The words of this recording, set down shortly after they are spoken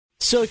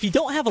So if you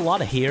don't have a lot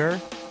of hair,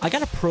 I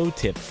got a pro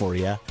tip for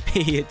you.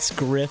 Hey, it's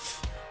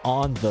Griff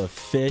on the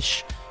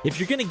fish. If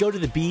you're going to go to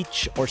the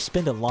beach or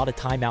spend a lot of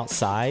time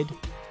outside,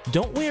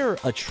 don't wear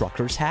a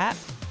trucker's hat.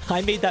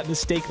 I made that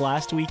mistake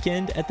last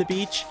weekend at the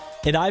beach,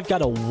 and I've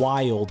got a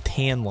wild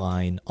tan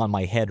line on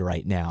my head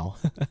right now.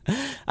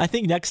 I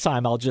think next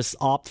time I'll just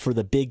opt for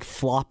the big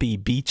floppy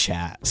beach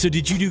hat. So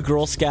did you do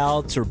Girl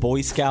Scouts or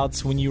Boy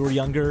Scouts when you were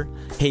younger?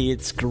 Hey,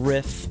 it's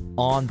Griff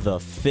on the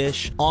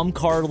fish.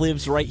 Omkar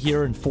lives right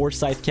here in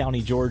Forsyth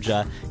County,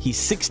 Georgia. He's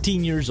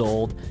 16 years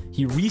old.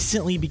 He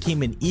recently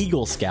became an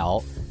Eagle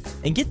Scout.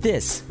 And get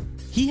this,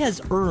 he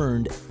has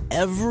earned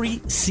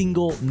every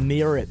single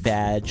merit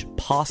badge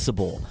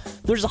possible.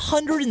 There's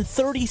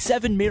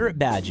 137 merit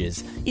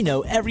badges. You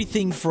know,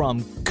 everything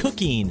from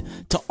cooking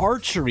to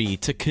archery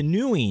to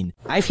canoeing.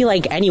 I feel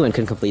like anyone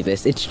can complete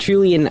this. It's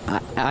truly an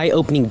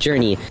eye-opening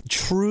journey.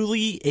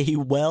 Truly a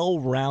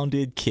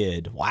well-rounded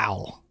kid.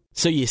 Wow.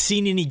 So you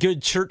seen any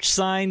good church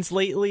signs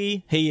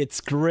lately? Hey,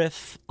 it's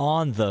Griff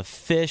on the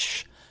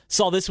fish.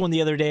 Saw this one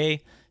the other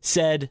day.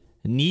 Said,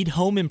 need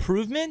home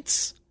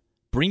improvements?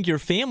 Bring your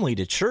family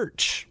to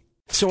church.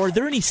 So are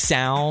there any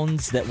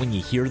sounds that when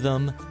you hear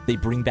them, they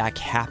bring back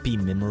happy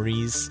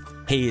memories?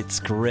 Hey, it's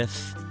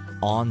Griff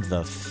on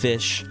the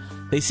fish.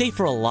 They say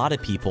for a lot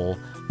of people,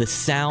 the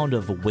sound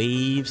of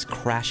waves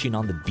crashing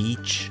on the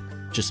beach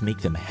just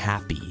make them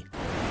happy.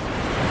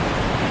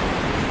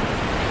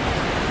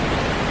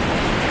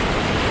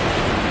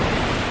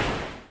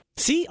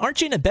 See, aren't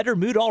you in a better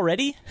mood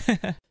already?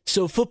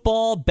 So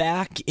football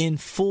back in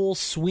full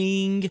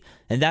swing,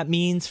 and that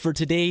means for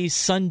today's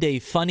Sunday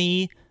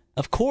Funny,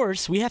 of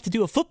course, we have to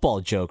do a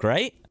football joke,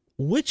 right?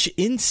 Which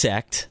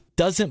insect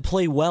doesn't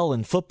play well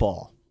in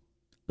football?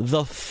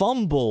 The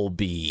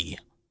fumblebee.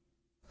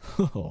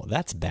 Oh,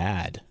 that's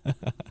bad.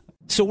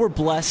 So we're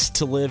blessed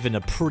to live in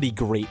a pretty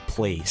great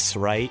place,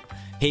 right?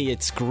 Hey,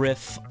 it's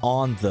Griff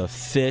on the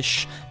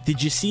fish.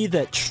 Did you see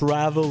that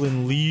Travel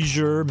and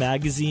Leisure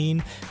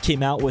magazine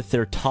came out with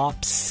their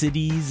top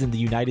cities in the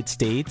United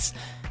States?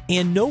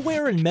 And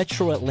nowhere in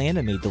Metro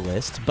Atlanta made the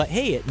list. But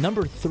hey, at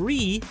number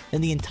 3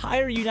 in the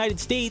entire United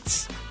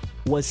States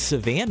was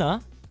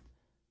Savannah.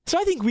 So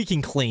I think we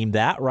can claim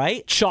that,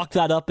 right? Chalk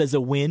that up as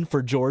a win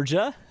for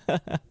Georgia.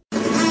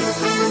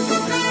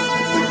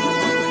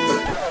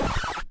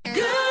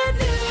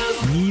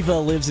 Neva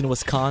lives in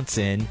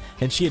Wisconsin,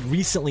 and she had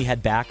recently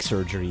had back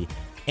surgery.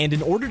 And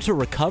in order to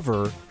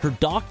recover, her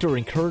doctor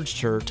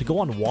encouraged her to go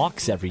on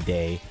walks every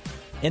day.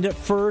 And at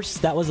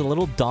first, that was a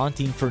little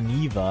daunting for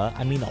Neva.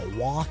 I mean, a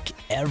walk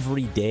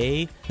every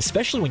day,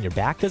 especially when your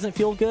back doesn't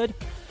feel good.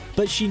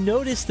 But she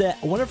noticed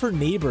that one of her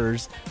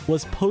neighbors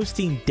was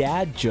posting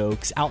dad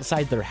jokes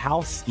outside their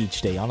house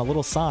each day on a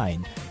little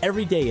sign.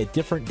 Every day, a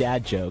different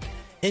dad joke.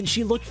 And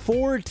she looked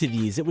forward to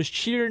these. It was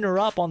cheering her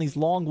up on these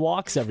long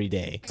walks every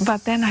day.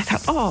 But then I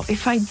thought,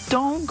 if I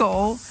don't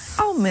go,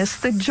 I'll miss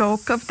the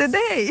joke of the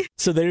day.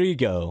 So there you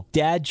go.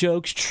 Dad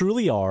jokes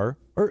truly are,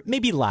 or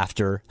maybe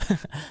laughter,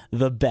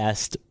 the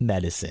best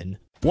medicine.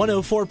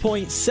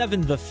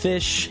 104.7 The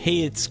Fish.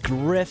 Hey, it's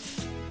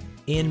Griff.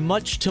 And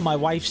much to my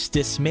wife's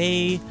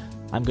dismay,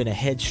 I'm going to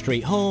head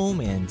straight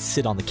home and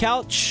sit on the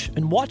couch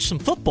and watch some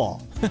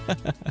football.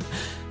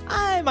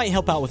 I might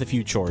help out with a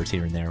few chores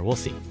here and there. We'll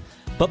see.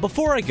 But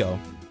before I go,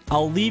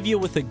 I'll leave you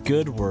with a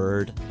good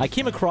word. I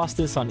came across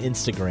this on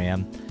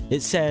Instagram.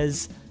 It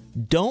says,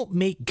 don't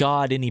make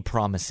God any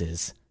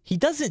promises. He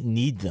doesn't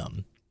need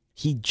them.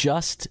 He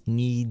just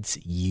needs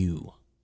you.